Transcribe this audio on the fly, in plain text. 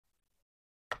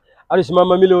Arishima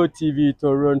Mamilo TV,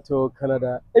 Toronto,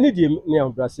 Canada. Any day near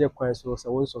Brazil,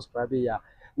 so one subscribe ya.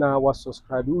 Now was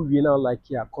subscribe. We now like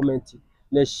ya, comment,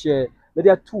 let's share.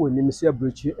 Media two and you say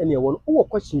bridge any one. Oh,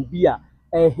 question be a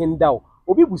hand out.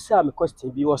 Obi busa me question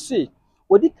be or say,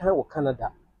 what did kind of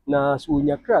Canada? Na so when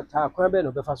you crack, I can't be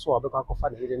no better so I'll go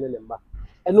find hidden number.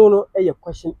 And no, a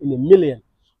question in a million.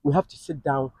 We have to sit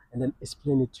down and then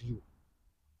explain it to you.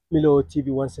 Milo TV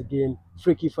once again,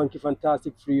 freaky, funky,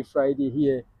 fantastic, free Friday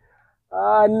here.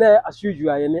 And as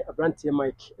usual, I am a brand here,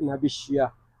 Mike, and I be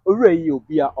share. Already, you'll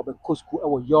be at the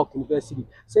school at York University.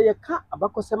 Say, you can't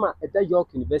about Cosema at that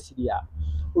York University.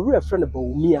 We're a friend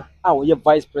about me, our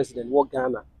vice president, what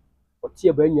Ghana, or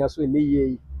Tia Benya, so in the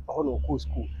year, on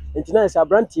school. And tonight, is a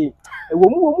brand here, a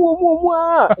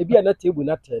woman, a be at that table,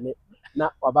 not turn it.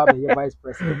 Not about your vice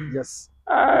president, yes.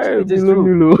 It is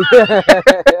true.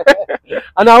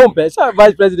 And I hope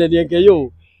vice president,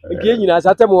 you. Again, as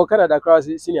I tell you, Canada cross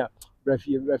senior.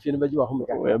 Refi no beji wa home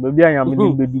Well, baby, I am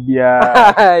in Bedubia.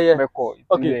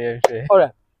 Okay. All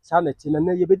right. Sanity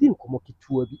na ye bedi nkomo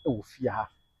ketua bi e wo fie ha.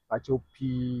 Ba jo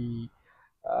pi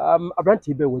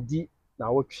abrante be wodi na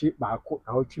wotwe baako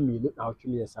na wotwe mienu na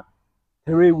wotwe miesa.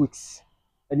 3 weeks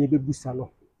ene be busa no.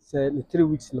 Say ne 3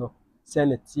 weeks no. Say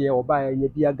ne tie oba ye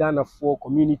bia Ghana for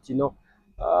community no.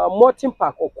 Morton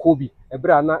Park or Kobe.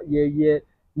 Ebra na ye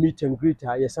meet and greet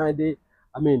her. Yes, I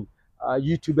mean,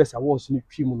 YouTubers awards in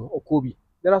Pimuno or Kobe.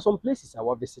 There are some places I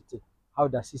was visiting. How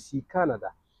does he see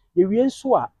Canada? The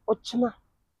Wienswa, Ochima,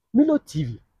 Milo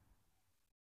TV.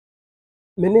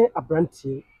 Many a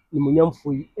brandy, Nimuniam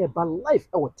for you, about life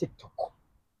our TikTok.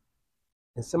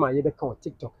 And some I ever come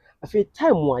TikTok. I feel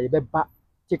time why you be back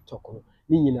TikTok.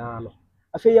 Nina,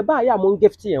 I feel you buy among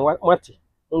gifty and what Marty,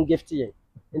 on gifty.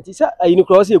 And this you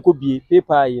cross it could be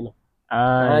paper, you know.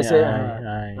 I say,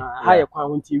 higher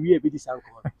quantity, we a bit is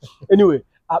uncle. Anyway,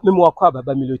 at me more crab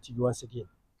about Milo TV once again.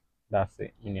 That's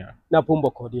it, yeah. Now, Pombo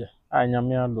Cordia. I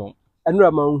am young. And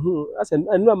Raman who, I said,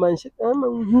 and Raman shit,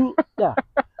 who, yeah.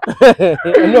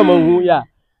 And Raman who, yeah.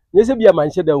 Yes, be a man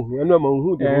shed down who, and Raman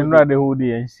who, and rather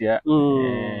hoodie and share.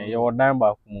 You're down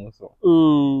back, so.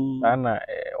 Anna,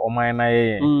 or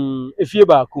mine, if you're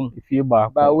back, if you're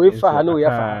back, but we for no,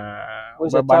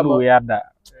 was a bad we had that.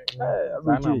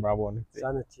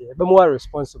 Sanity, but more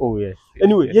responsible. Oh, yes.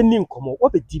 Anyway, you didn't come.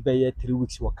 What be deep 3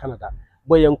 weeks for Canada?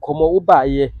 Boy, and come over by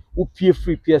ye, who peer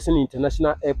free Pearson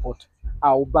International Airport.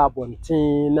 Our babon,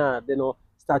 Tina, then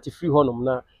start a free honum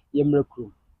now,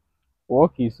 Yemrekroom.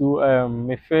 Okay, so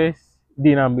my first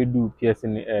dinner me do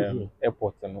Pearson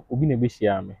Airport and Ubin a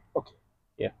Bishiame. Okay,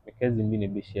 yeah, because in being a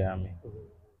Bishiame.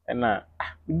 And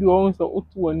we do also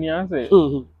 2 years.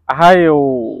 A higher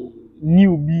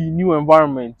new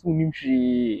environment,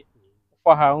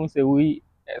 for her, say we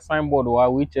signboard or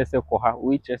which SSC,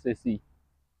 which SSC.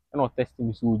 I not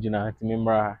testing so Jina to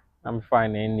remember I'm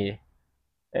fine any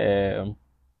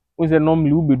we say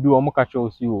normally we do omo catch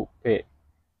us you pay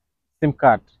SIM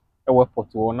card a airport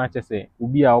or not just say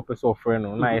we be our person friend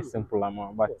or not simple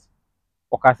amount but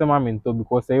okasema minto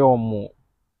because say omo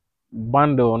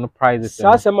bundle on the prices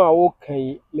sasema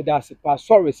okay me that's pass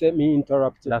sorry say me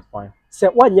interrupt that's fine say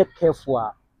one you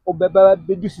careful obeba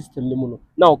bedu system ni mu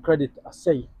now credit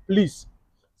say please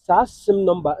sim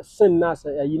number send na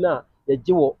say ayina ye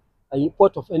jiwo a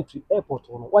port of entry airport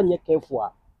one year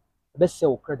careful. Best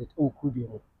sell credit or could be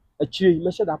actually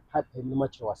measure that pipe and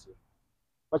much was it.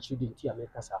 What you didn't hear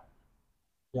America.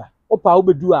 Yeah. Opa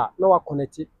Ubedua now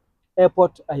connected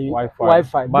airport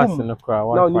Wi-Fi. Bus in the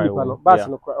crowd. Now need bus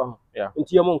in the crowd. Yeah.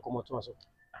 Into your monk come out.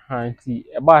 Auntie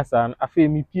a bus and a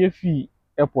fame PFE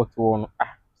airport one.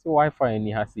 So Wi-Fi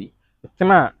any has it.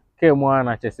 Tana came one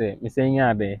I just say, Miss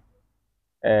Enya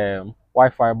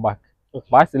Wi-Fi back. Okay.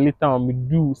 But later on, me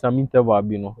do some interval,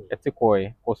 you know,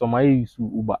 etikoi, cause my use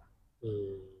Uber.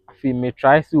 I feel me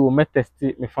try to me test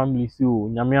my family so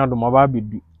nyame ado mababe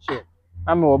do. Sure.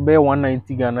 I'm obey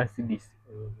 190 Ghana cedis.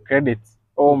 Credit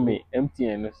all me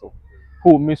MTN so.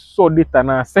 Who me so data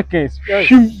na seconds.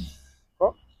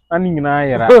 Ani nyina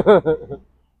yera.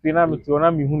 Fina me to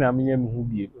na me hu na me nya me hu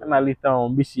bie. Na later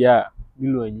on be share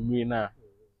bilo anyume na.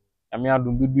 Nyame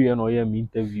ado be do ye no ye me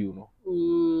interview no.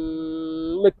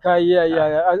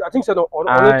 Yeah. I think so. On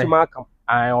to Markham.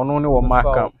 I only one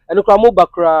Markham. And the Cramo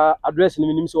Bakra address in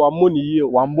the so money year.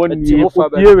 One money for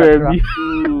baby.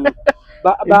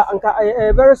 But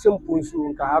a very simple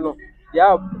soon.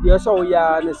 Yeah, so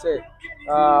yeah, and say,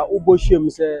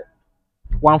 Uboshim say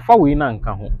 14 and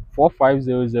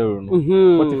 4500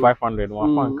 4500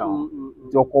 one fan count.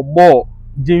 Joko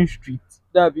James Street.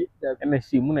 Dabi. And the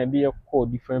shame when they call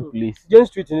different place. James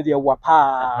Street in the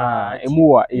Wapa.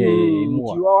 Emua,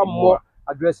 you are more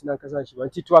address in Ankasashi.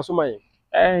 And Titua Sumai.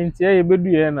 nti e bedu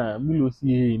ye na milo si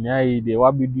he na ye de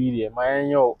wa bedu ye ma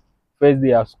enyo first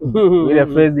day at school we the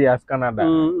first day at Canada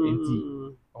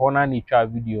nti hona ni twa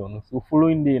video no so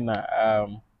following day na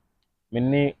me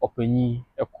ne opanyi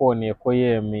ekọ na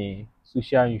ekoye me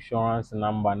social insurance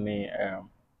number ne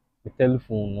the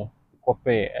telephone no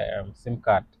copy sim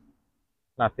card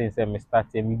na things say me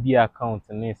start me be account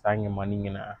ne sanye money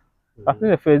nyina I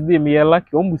think the first day me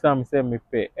lucky ombusa me say me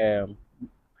pay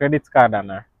credit card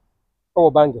ana oh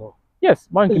bank ho yes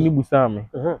bank ni busa me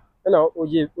na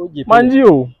oje manji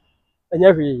o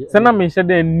anya hwe say na me share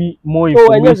dey ni more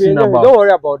information about don't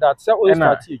worry about that say we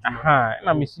start here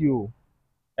na me see o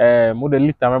mo de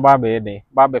liter me ba be dey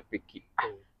ba be pick ti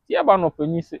e ba no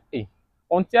panyi say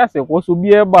on ti ase ko so bi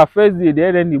e ba first day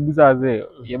dey dey busa say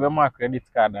ye be ma credit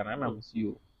card ana na me see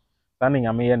o sana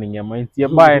nyame ye ne nyama nti e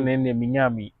ba ne ne me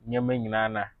nyame nyama nyina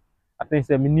na I think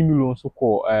say me ni milo so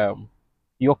ko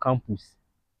your campus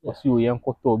osi o yen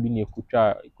koto bi na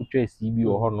ekutwa CB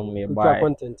o honom na e ba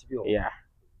content bi o yeah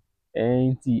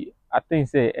nti I think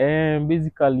say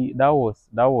basically that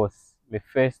was my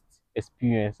first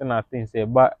experience and I think say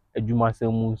ba adwuma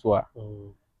sam so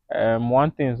a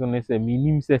one thing so ne say me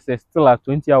nim say still at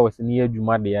 20 hours ni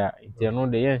adwuma de a nti no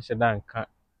de yen hyeda nka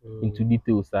into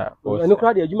details no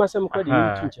crowd adwuma sam crowd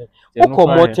you nche oko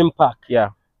Morton Park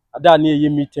yeah ada na ye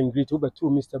meet and greet over to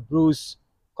Mr. Bruce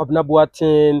Kobna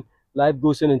Boatin Live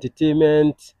Goes and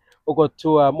Entertainment oko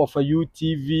to of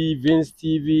UTV Vince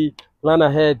TV Plan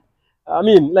Ahead I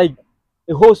mean like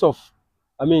a host of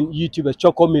YouTubers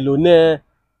Choco Millionaire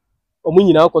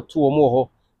omunyina oko to omo ho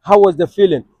how was the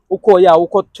feeling oko ya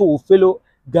oko to fellow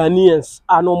Ghanaians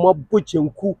ano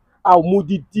mabuchenku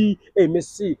mudidi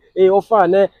Messi ofa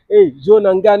na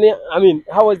Zonangane I mean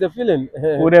how was the feeling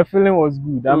well the feeling was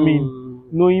good I mean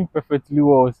knowing perfectly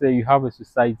well say you have a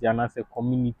society and as a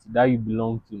community that you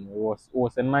belong to it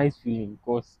was a nice feeling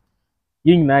because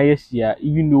yin na yesia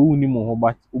even though uni mo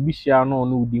but obi share no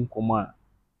udi nkoma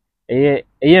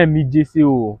mi jese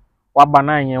o waba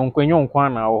na anya nkwanyo nkwa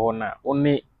na ho na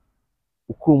one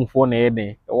ukromfo na eden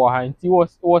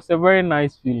it was a very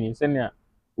nice feeling senya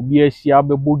obi ashia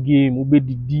bebo game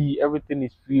obedidi everything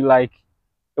is free like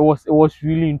it was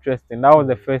really interesting that was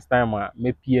the first time I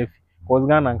met PF because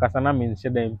Ghana nkasa na me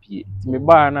nhyeda MP ti me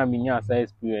ba na me nya asa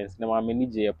experience na ma me ni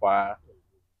je pa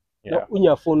yeah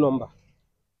unya phone number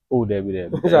oh there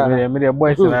me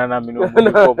boys na me no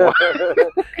mo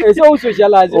so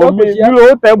socialize no me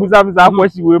you tell buza me za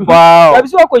kwashi we pa abi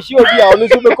so kwashi obi a onu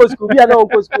so be ko school bi na on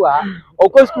ko school o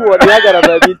ko school wo dey agara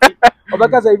ba bi ti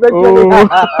obaka say eventually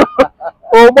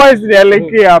oh boys dey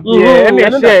link up yeah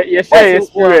and share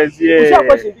experience yeah so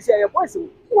kwashi bi say boys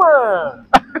wa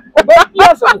oba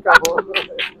yes am ka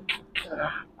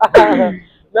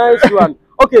nice one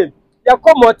okay ya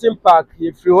come Morton Park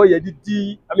you free ho ya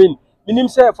didi I mean minim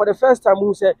say for the first time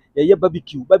who say ye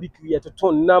barbecue ye to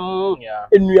ton nam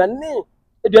enuane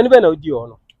eduane be na odi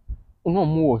o no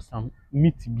mo some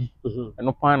meat bi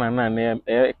no pan na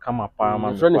kama pa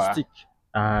ma friend stick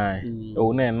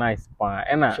o na nice pa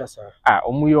na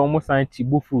omo ye omo san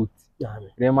chibo fruit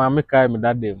dem ma me kai me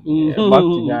dadem back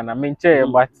to Ghana me nche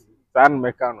but san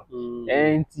me ka no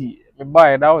enti me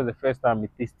buy that was the first time me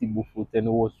tasted chibo fruit and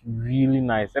it was really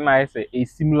nice and I say a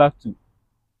similar to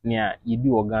near you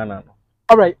do Ghana no.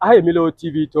 All right, I am Milo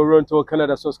TV Toronto,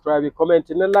 Canada. Subscribe, comment,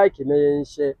 and like, and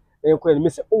share. And me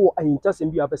say, oh, I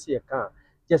interested be able to say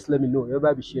just let me know.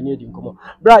 Everybody be sharing it. Come on,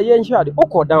 bra. You share the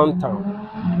Oko downtown.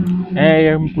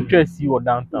 Could see you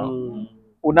downtown.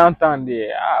 Oh, downtown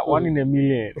there, 1 in a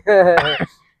million. I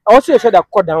also said that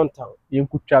call downtown. You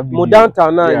could travel. More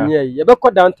downtown now, yeah. You better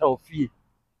call downtown fee.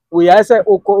 We I say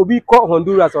Oko we call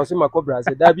Honduras or Simako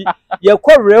Brazil. That be you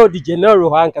call Rio de Janeiro,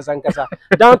 Hankasa,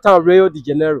 downtown Rio de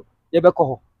Janeiro. Yebeko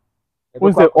ho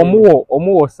say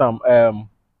omo some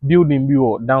building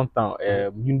bi downtown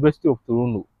University of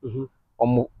Toronto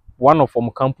one of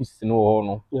campuses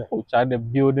no which the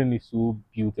building is so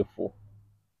beautiful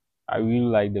I really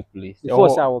like the place before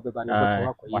say I will be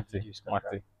mate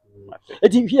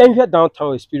if you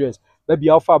downtown experience maybe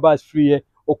how far bus free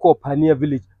Oko Pioneer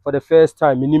Village for the first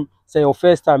time minim say your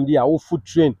first time there o food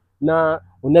train na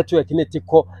o network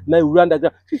netiko na you run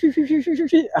that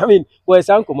I mean boy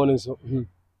san common so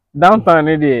downtown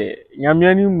dey nyame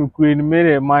ani mukue ni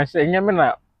mere ma hye nyame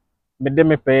na me de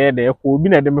me peye de ko obi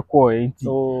na de me ko enti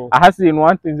aha say no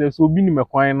one thing so obi ni me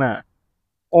kwan na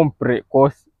ompre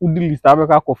cause udi list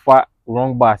abeka kofa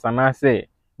wrong bus and say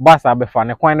bus abefa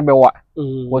ne kwan ne be wa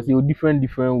cause you different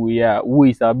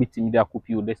ways abetimi dey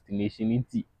copy your destination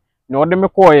enti na o de me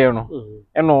ko ye no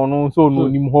e no so no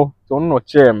nim ho so no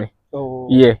che me Oh.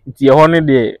 Yeah, it's your honey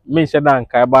day. Me shada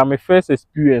nka ba my first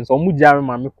experience. Omu jam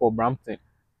ma me call Brampton.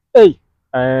 Hey.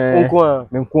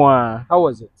 Menkwa. How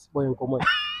was it? Boy, nkomo.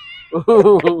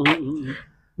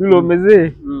 Bilo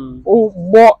meze. Oh,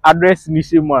 more address ni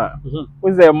shema.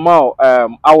 We say ma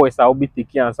hours I will be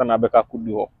taking answer na beka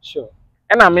kudu ho. Sure.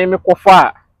 And I me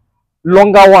kofa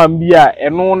longer one bia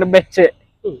eno ne beche.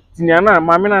 Tinyana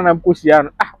ma me na mkoshia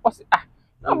no. What's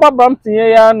na Brampton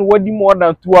ya no wadi more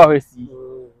than 2 hours.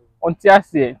 Onti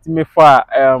ase ti me fa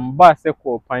ba se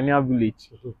ko Pioneer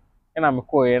Village. Na me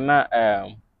ko ye na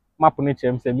map ne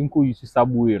chem se mi ko use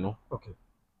Subway no. Okay.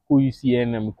 Ko use ye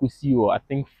na me ko see I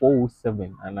think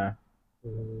 407 ana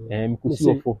me ko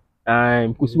see 4.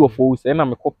 Me ko see 407 na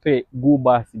me ko pay go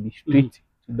bus be straight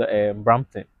to the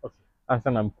Brampton. Okay.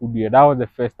 Answer na me ko do. That was the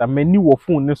first time me ni wo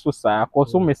phone ne so sa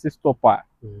cause so me say stop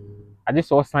I just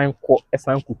saw sign ko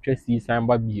twesi sign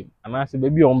ba biem. Ana se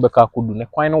baby on beka ko do ne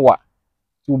kwan no wa.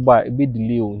 Too bad a bit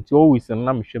delay on to always and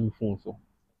I'm share my phone so.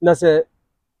 Na say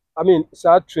I mean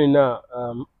sad train now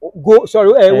go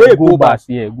sorry where go bus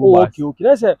yeah go bus. Okay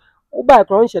na say o ba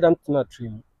crown share dan na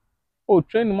train. Oh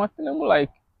train matin like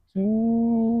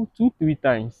 2-3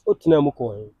 times. O tina mo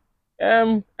ko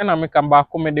and I make am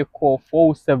back comedy call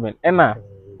 407 and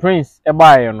Prince e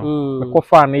buy no me ko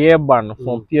fa na ye ba no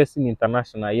from PSN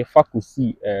International ye fa ko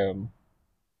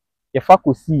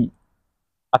see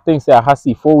I think say I have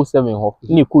 407 ho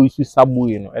ni ko issue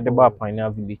Subway no e de ba Pioneer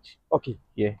Village. Okay.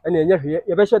 Yeah. And enye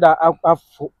ye be sure that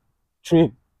afo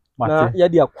train na ye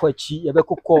de akwachi ye be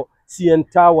kokọ CN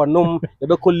Tower nom ye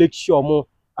be ko lecture mo.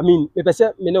 I mean ye be say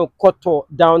me no koto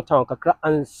downtown kakra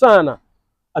ansana.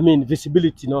 I mean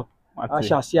visibility no. I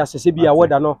shall see as se bia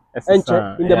weather no.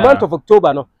 Enche in the month of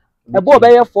October no. Ebo be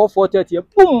 4:30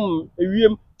 boom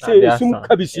ewiem say esum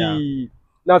kabisi.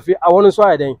 Na fi awon so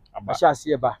aden. I shall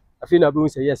see ba. I feel na be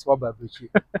say yes what ba brechi.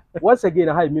 Once again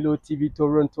hi Milo TV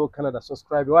Toronto Canada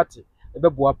subscribe what e be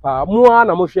boa pa mo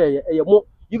na mo hwe ye mo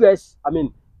you guys I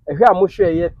mean e hwe mo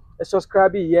hwe ye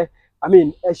subscribe ye I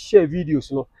mean share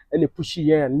videos no and push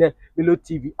ye and Milo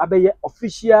TV abeye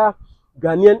official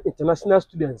Ghanaian international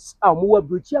students mo wa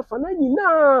brechi afa na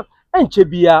nyina enche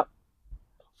bia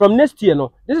from next year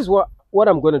no this is what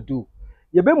I'm going to do.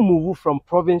 You be move from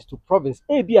province to province.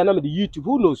 Ebi anam the YouTube,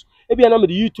 who knows? Ebi anam the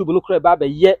YouTube no kra ba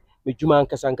ye me juma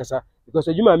nkasa because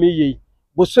juma me ye.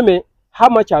 Bosome how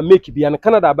much I make bi an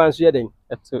Canada ban so ye den.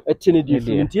 Etini di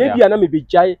fu. Nti ebi anam be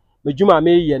jai me juma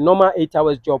me ye normal 8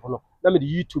 hours job no. Na me the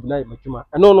YouTube na me juma.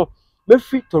 No me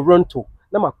free Toronto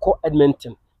na ma call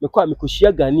Edmonton. Me ko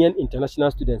share Ghanaian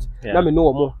international students. Na me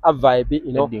know mo a vibe,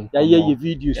 you know. Ya ye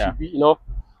videos bi, you know.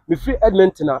 Me free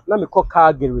Edmonton na me call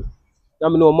Calgary. Na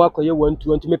me no mako ye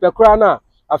 120 me pekra na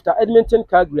after Edmonton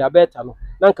Calgary abeta no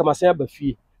na nka masen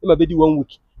abafie e ma bedi 1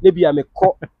 week na bia me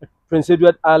ko Prince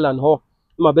Edward Island ho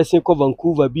ma besen ko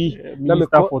Vancouver bi na me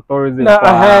ko for tourism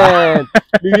na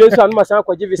me yeso anu masen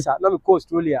akwaje visa na me ko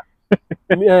Australia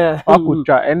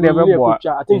akutwa ende be boa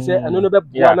I think say eno no be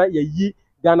boa na ye yi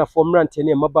Ghana for rante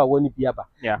ne maba woni bia ba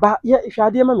ba ye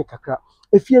hwade ma me kakra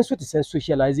efie nso te sense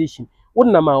socialization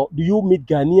wonna ma do you meet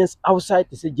Ghanaians outside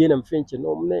to say Jane and French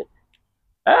no me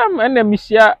and then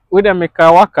Misia with them make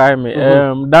waka me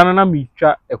dana na me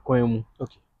twa ekwan mu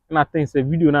okay na think say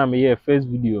video na me here first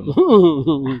video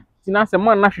no tina se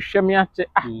man na hwehwe me ache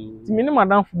ti me ni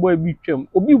madam football bi twam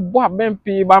obi bo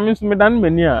abempe ba me so me dan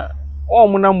mani a o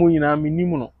mo na mo nyina me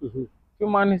nim no fi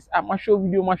man is ma show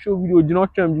video di no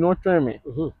twam me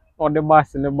no the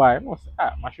boss ne buy no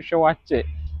ma hwehwe wa che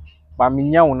ba me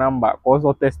nya wo number cause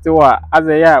o test wa as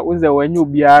a ya wo ze wanyu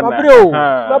bia na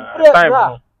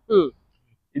time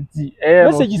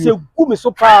message say gu me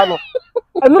so pa no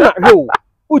eno na hwe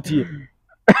utie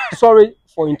sorry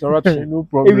for interruption no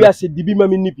problem we are say dibi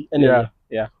mami nibi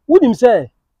yeah would say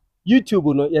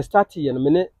YouTube no you start here no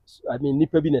me I mean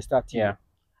nipa bi na start here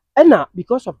and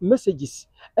because of messages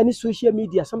any social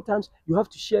media sometimes you have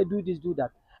to share do this do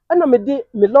that and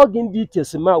me login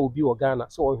details ma obi o Ghana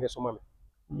so o hwe so ma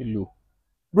me lo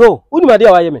bro uni ma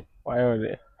dia wa ye me why are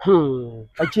there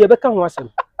achi e be ka ho asem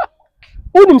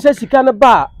unim say sika na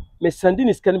ba me sending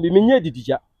is can be me nya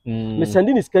didija me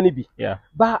sending is can be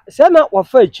ba say na wa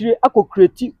fa achire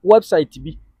create website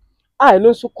bi I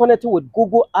no so connect with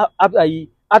Google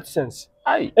AdSense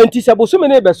enti say boso me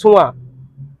na be so a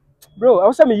bro I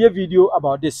was say me video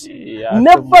about this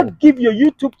never give your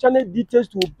YouTube channel details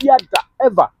to Obiada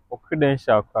ever or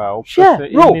credential or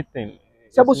anything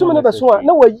say boso me na be so a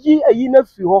na wa yi ayi na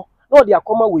fi ho na de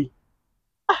akoma we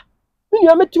me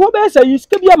nua me ti ho be say yi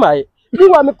sika bia mai me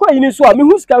wa me kwa yin so a me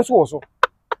hu scan so so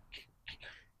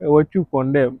what you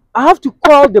condemn I have to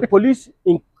call the police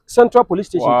in Central Police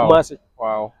Station Kumasi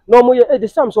wow no mo ye the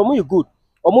Sam so mo you good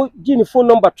omo gi ni phone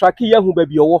number track ya hu ba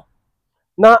bi owo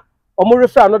na omo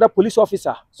refer another police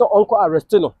officer so onko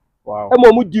arrest no wow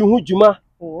e mo di hu juma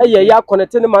e ya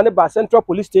connect ne ma ne ba central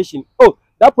police station oh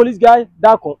that police guy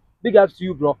Dako big up to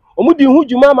you bro omo di hu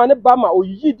juma ma ne ba ma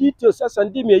oyi details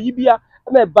asande me yi bia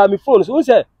e ma ba mi phone so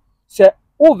say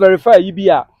who verify yi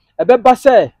bia e be ba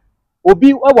say obi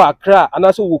e wa Accra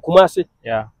anaso wo Kumasi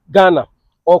yeah Ghana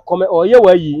or come or ye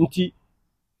wa yi nti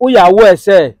wo ya aware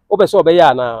say wo be say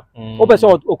obeya na wo be say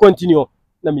o continue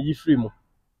na me yi free mo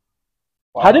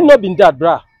had it not been that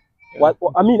bra what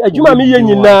I mean adwuma me ye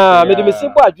nyina me de me se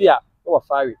bo adwe a wo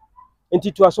fare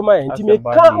nti to asoma ye nti me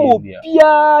ka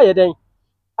obia ye den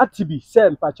atibi say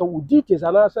mpacha wo details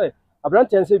ana say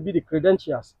abranten say be the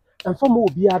credentials and for mo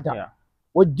obia da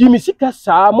wo di me sika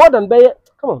sa more than be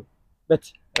come on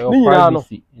but ni nyina no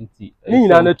nti ni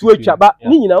nyina na tu atwa ba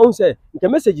ni nyina on say nke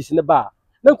messages ne ba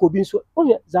na ko bi nso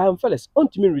onye Zion fellas on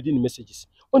to me reading the messages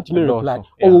on to me reply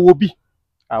wo bi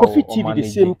Coffee TV the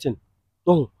same thing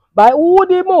don't by who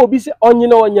dey mo obi say onye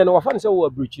na wa fa say wo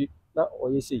abruchi na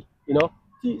oye say you know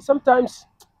sometimes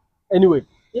anyway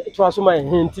it was my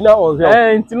hint na o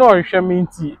hwe nti na o hwe me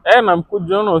nti na mko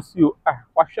jono si o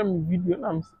wa hwe me video na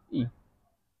m say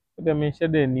de me hye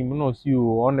de nim na o si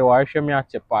o on de wa hwe me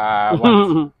ache pa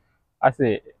but I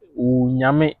say o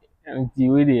nyame nti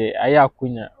we de aya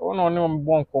akonya ono ne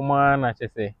mbon koma na che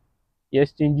say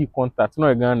exchange contact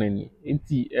no Ghana ni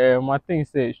nti I think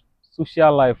say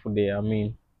social life there I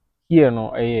mean here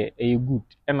no good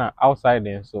and outside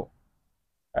then so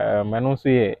and also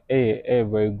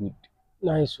very good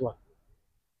nice one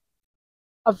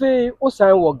afi o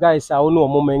sign what guys are no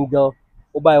moment girl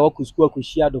o buy work school ko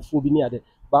share the food bi ni ade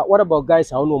but what about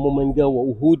guys are no moment girl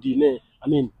wo hoodie ne I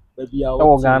mean baby out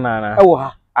o Ghana na e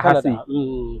ha Canada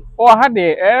o ha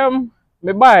de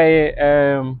me buy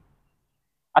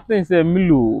I think say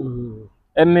Milo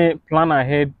any plan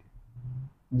ahead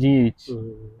GH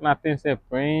and I think say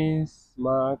Prince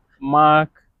Mark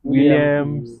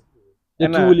Williams the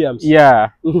two Williams yeah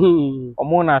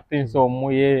omo na things so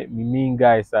omo ye me mean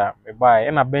guys me buy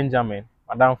and a Benjamin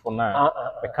madam for now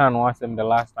we can watch them the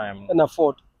last time and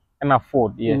afford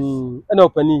yes and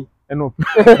opani and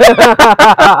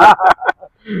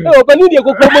opani dey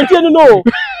go promote no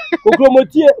go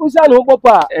promote usa no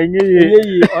papa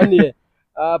enye on here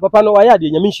papa no waya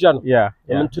dey nyame nhira no yeah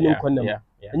ntu no konnam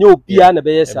enye obia na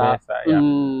be yesa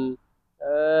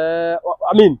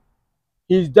I mean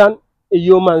he's done a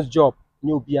yeoman's job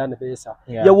new bia na be yesa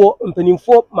ye wo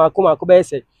mpanimfo mako be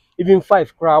yesa even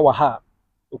 5 kra wa ha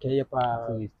okay ye pa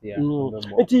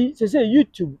nti say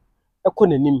YouTube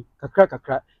ekonanim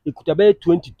kakra ikuta be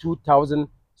 22,000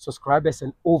 subscribers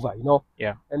and over you know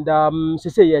and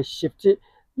say ye shift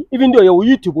even though your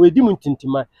YouTube we di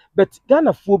muntintima but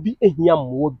Ghana fo bi ehia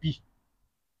mo bi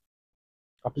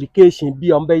application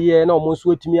bi on be ye na omo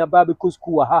so atumi aba be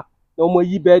school ha na omo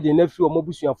yi bed na free omo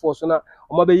busuafo so na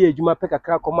omo be ye adwuma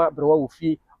pekakra koma brewa wo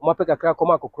fie omo pekakra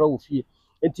koma kokora wo fie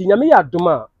enti nyame ya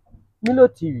adoma Milo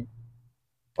TV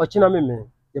ochina me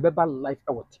ye be ba live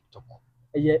our TikTok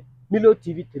eye Milo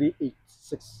TV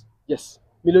 386 yes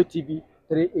Milo TV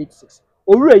 386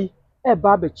 owurei e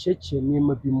ba be cheche ni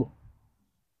ma bi mu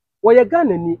wo ye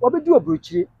Ghana ni obedu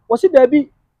obrochire wo si da bi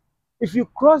if you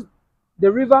cross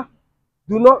the river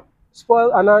do not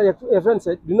spoil and your friend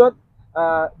said do not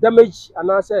damage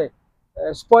and say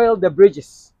spoil the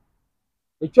bridges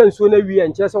the chance so na wi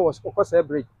en chese was because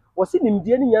bridge was in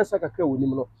nimdie ni nyansa kakra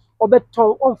wonim no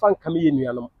obeton onfa nkame ye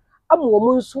nuanom amo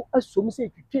mo nso asom se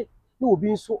twitwe na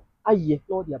obi nso aye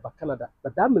na odi aba Canada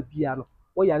but da ma bia no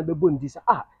wo ya na bebo ndi sa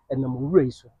enam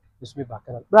wura so me ba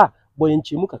Canada bra boy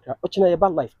nchimu kakra ochina ye ba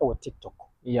life our TikTok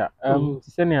yeah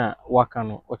tisenia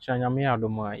wakano ochina nyame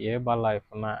adoma ye ba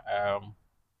life na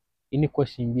any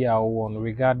question be our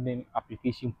regarding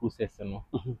application process no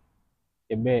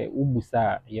ebe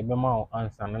ubusa ye be ma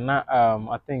answer na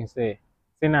I think say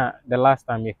na the last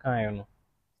time you can no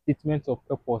statement of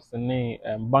purpose ne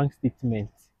bank statement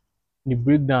the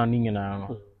breakdown ni nyina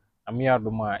no am ya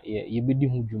adoma ye be di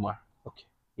ho dwuma okay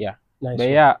yeah nice but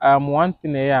yeah one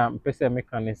thing pese me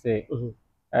can say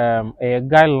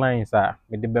guidelines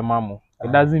me de be mamo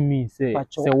it doesn't mean say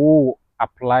wo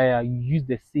apply you use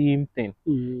the same thing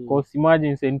because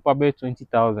imagine say nipa be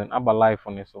 20,000 aba life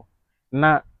on so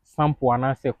na sample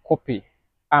ana say copy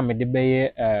me de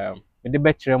be me de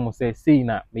be kire mo say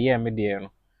na me ye me de no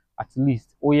at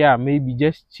least maybe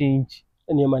just change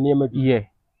niema yeah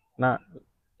na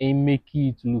make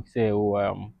it look say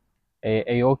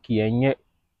okay enye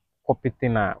copy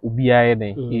na ubia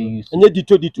den use enye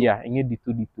dito yeah enye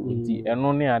dito nti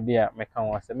eno ne ade a meka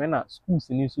wa se me na schools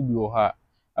ni so bi o ha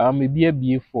maybe a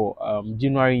BA for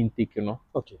January intake, you know.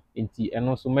 Okay. And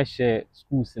also me share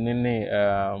schools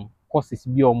and courses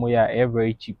be on are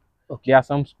very cheap. Okay. There are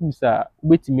some schools that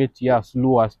wait to as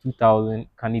low as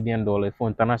 $2,000 for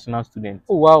international students.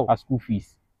 Oh wow. As school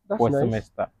fees. That's for a nice.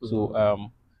 semester. So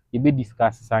you be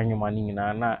discuss your money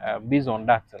na based on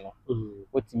that, you know.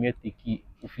 What you may take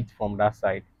fit from that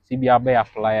side. See be a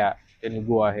apply, then you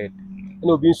go ahead.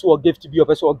 No being so gift be a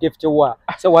person or gift wa.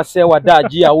 So what say what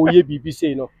that G or ye be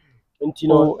say no.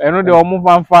 Oh, I know the omu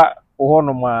fanfa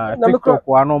no ma TikTok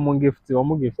wa no omu gift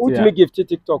gift. Ultimate gift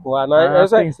TikTok wa na I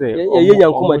think say ye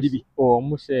yankuma dibi. Oh,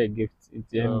 omu share gift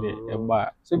it's end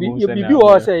eba. So be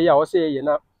or say ya or say ye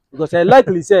na because I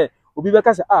likely say obi be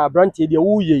ka say brantie de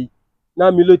wo ye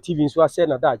na Milo TV so say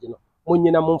na daje no. Mo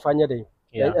nyina mo mfa nya den.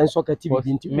 En so ka TV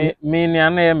bi nti me ni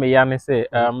ana me ya ne say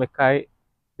me kai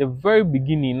the very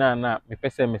beginning na me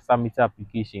pese me submit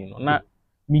application no na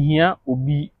me hia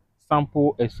obi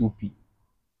sample SOP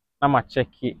na ma check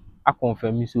it a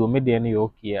confirm so me dey na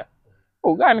okay.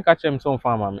 Oh, guy ni catch him some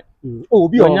farmer me. Oh,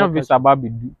 obi on your visa baby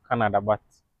do Canada but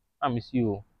I miss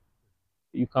you.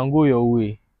 You can go your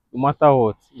way no matter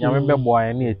what. Nyame be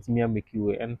boy na etimi make you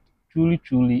way and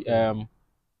truly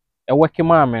a working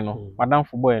man no madam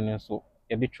for boy no so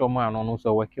e dey trauma no no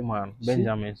so working man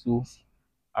Benjamin so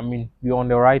I mean we on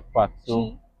the right path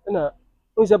so na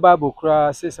o Bible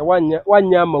kra say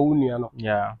wanya ma wunua no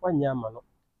yeah wanya ma no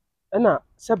na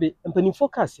sabe mpani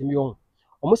focus mi on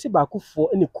omo se ba kofo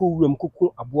ene ko wuram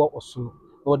kuku aboa oso na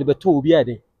wo de beto obi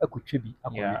ade akotwa bi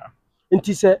akwa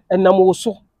nti se enam wo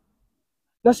so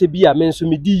na se bi a me nso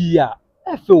me di yi a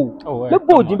efe o me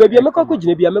boldin ba bi me kwa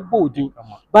gina bi a me boldin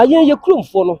ba ye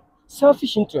kromfo no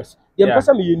selfish interest ye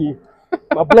mpesa me yeni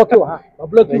ma block you ha ma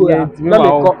block you ha na me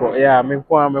ko yeah me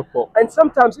ko and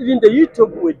sometimes even the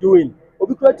YouTube we're doing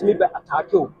obi kura to me be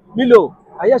attack you Milo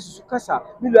ayasusu kasa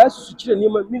Milo ayasusu kire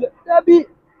niam Milo dabi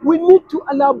we need to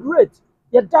elaborate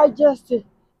you digest it.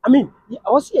 I mean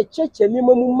I was here church niam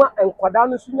mu ma enkwada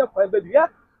no sunya kwan ba bia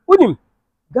wonim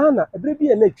Ghana ebre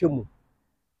bi na atwam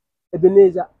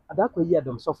Ebenezer adakwa yi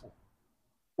adam sofo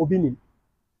obi nim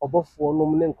obofo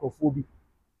no ne nkofo bi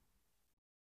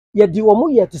ye di wo mu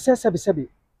ye te sebe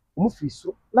omu free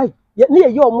so like ye na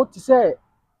ye omu te say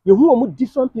you who omu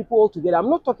different people all together. I'm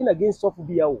not talking against sofo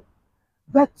bi yawo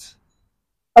but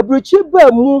abrochi ba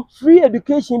mu free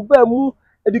education ba mu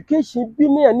education bi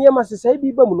na niam asesai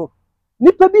bi ba mu no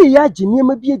nipa bi ya agi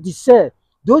niam bi edi say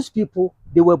those people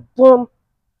they were born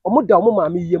omu da omu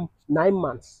maami yem 9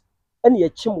 months and ye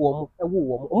chim wo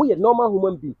mu omu ye normal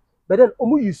human being but then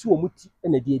omu use omu ti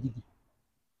na di edidi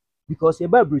because e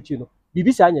ba abrochi no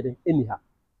bibi sa anya den eni ha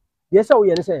yes we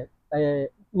ye say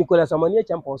Nicholas Amani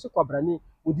champion so kwabrani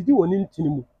odidi woni ntini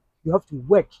mu you have to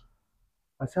work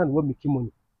and say what make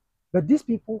money but these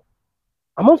people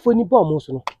amanfo ni ba omo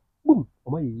so no boom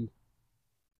omo ye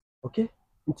okay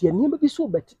nti eniam bi so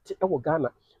betete e wo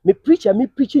Ghana me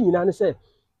preaching nyina ne say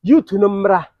youth no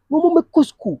mra no mo make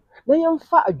school na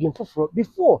yemfa adwen foforo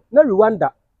before na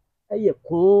Rwanda eye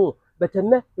ko but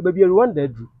na e ba bi Rwanda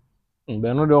adu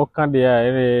but no the kind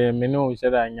there me no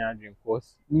said anya adwen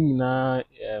cause ni na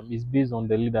is based on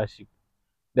the leadership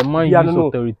the man use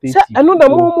authority I know that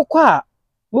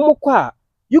mo kwa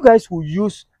you guys will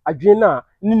use adwen na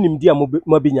nimdi a mo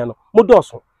benya no mo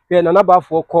doso be na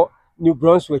nabafo ko New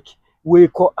Brunswick we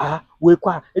ko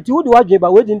eti wo de wadwen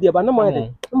ba we din de ba na mo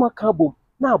yede na mo ka bom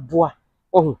na aboa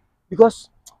oh because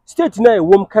state na e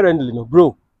wom currently no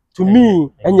bro to me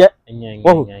enye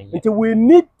until we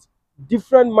need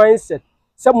different mindset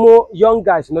some more young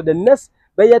guys you know the next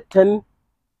by 10-15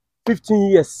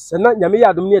 years and na nyame ya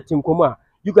adom ne tim komo a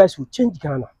you guys will change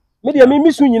Ghana me de me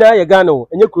misu nyina ya Ghana o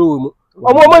enye kuro mu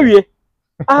omo wie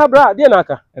bra de na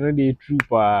aka eno dey true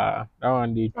pa that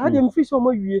one dey true de me fi so omo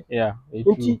wie yeah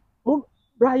nti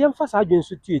bra yam fa sa adwen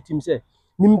so tu etim se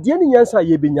nimde ne nyansa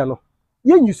ye benya no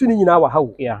ye nyusu ni nyina wa ha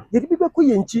wo ye de bi be ko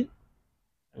yenchi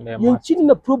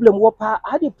na problem wo pa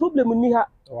the problem ni ha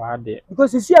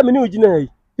because you see am ni ogina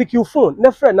pick your phone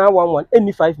na friend na 11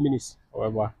 any 5 minutes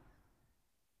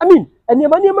I mean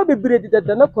eniema bebre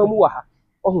de na kwamu wa ha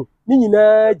ni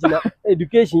nyina gina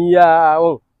education ya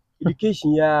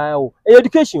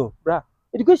education bra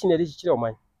education dey chire o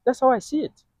man that's how I see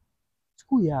it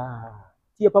school ya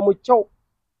tie pa mo chow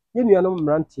ye nua no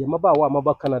mrantie maba wa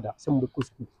maba Canada se mo be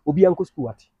school obi an school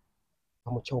ati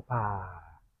pa mo chow pa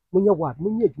munya wad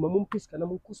munya adwuma mum piska na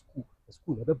mum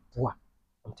school na be boa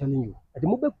I'm telling you ade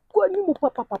mo be ko ani mo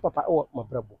papa o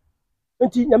mabrabo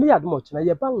enti nyame ya admo china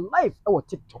ye ban live e wo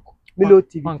TikTok Milo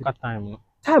TV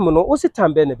time no o se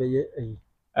time be na be ye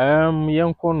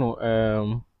yenko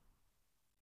no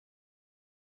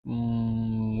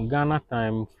Ghana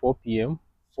time 4 p.m.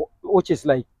 which is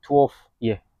like 12.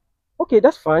 Yeah. Okay,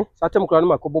 that's fine. Satem kura no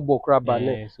makobo bo kura ba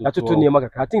ne. So Na tutu niam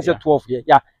kakra. I think say yeah. 12 yeah.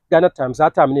 Yeah, Ghana time.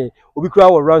 That time ne obi kura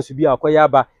wo rounds bi akoya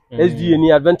ba. SDA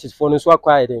ni advantage for no so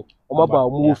akwa den. Omo ba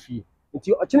omo ofie.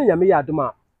 Nti ochine nyame ya adom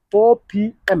a 4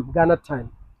 p.m. Ghana time.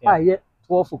 Ah, yeah,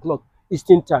 12 o'clock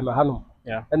Eastern time hanom.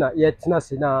 Yeah. And yeah, tena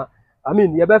se na I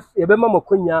mean, yebe mama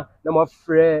konya na mo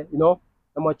frɛ, you know,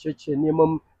 na mo cheche ni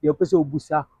mom ye pese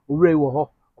obusa, owre wo ho,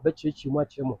 obe cheche mu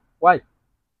ache mo. Why?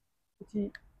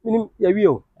 Nti minim ye wi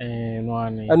o. No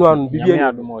anu. Anu bibi nyame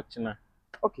adom ochina.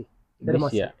 Okay.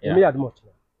 Yeah. Nyame adom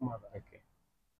ochina.